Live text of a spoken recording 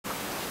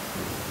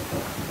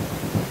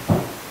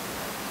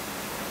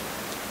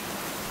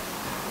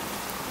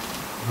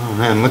Oh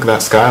man, look at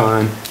that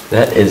skyline.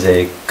 That is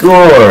a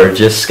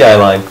gorgeous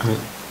skyline.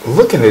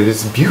 Look at it,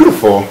 it's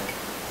beautiful.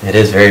 It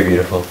is very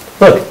beautiful.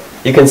 Look,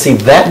 you can see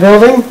that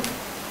building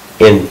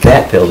and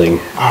that building.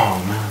 Oh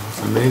man,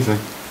 that's amazing.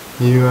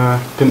 You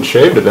didn't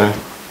shave today.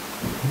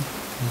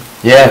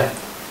 Yeah,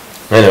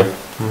 I know.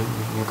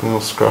 Looking a little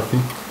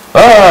scruffy. Oh,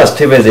 I was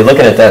too busy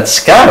looking at that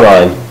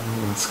skyline.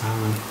 That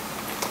skyline.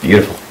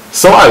 Beautiful.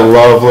 So I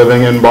love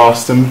living in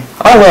Boston.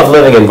 I love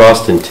living in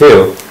Boston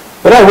too,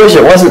 but I wish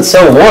it wasn't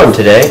so warm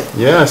today.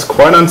 Yeah, it's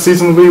quite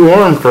unseasonably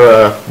warm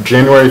for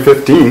January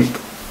 15th.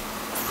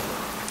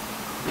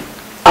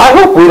 I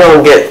hope we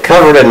don't get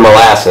covered in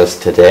molasses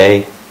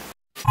today.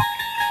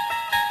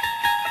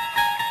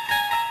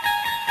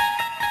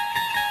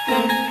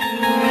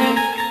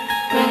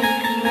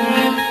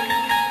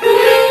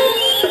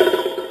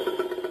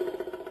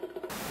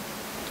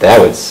 That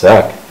would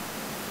suck.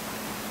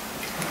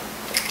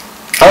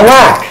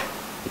 Alack!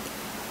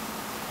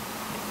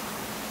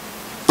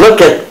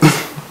 Look at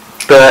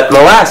the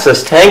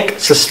molasses tank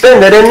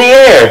suspended in the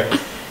air.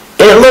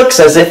 It looks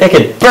as if it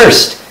could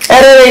burst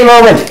at any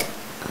moment.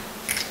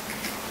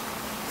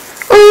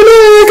 Oh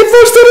no, it could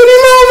burst at any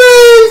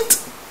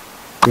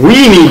moment! We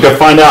need to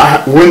find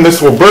out when this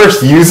will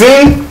burst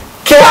using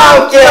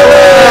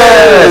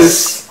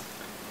calculus!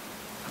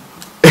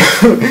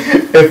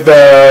 If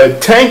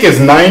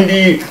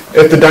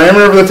the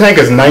diameter of the tank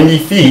is 90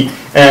 feet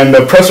and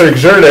the pressure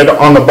exerted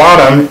on the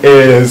bottom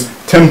is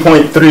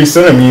 10.3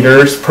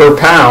 centimeters per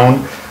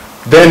pound,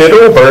 then it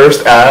will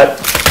burst at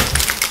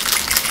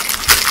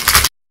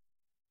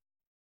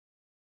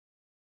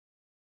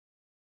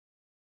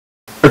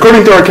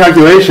according to our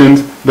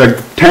calculations, the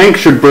tank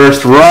should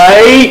burst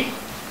right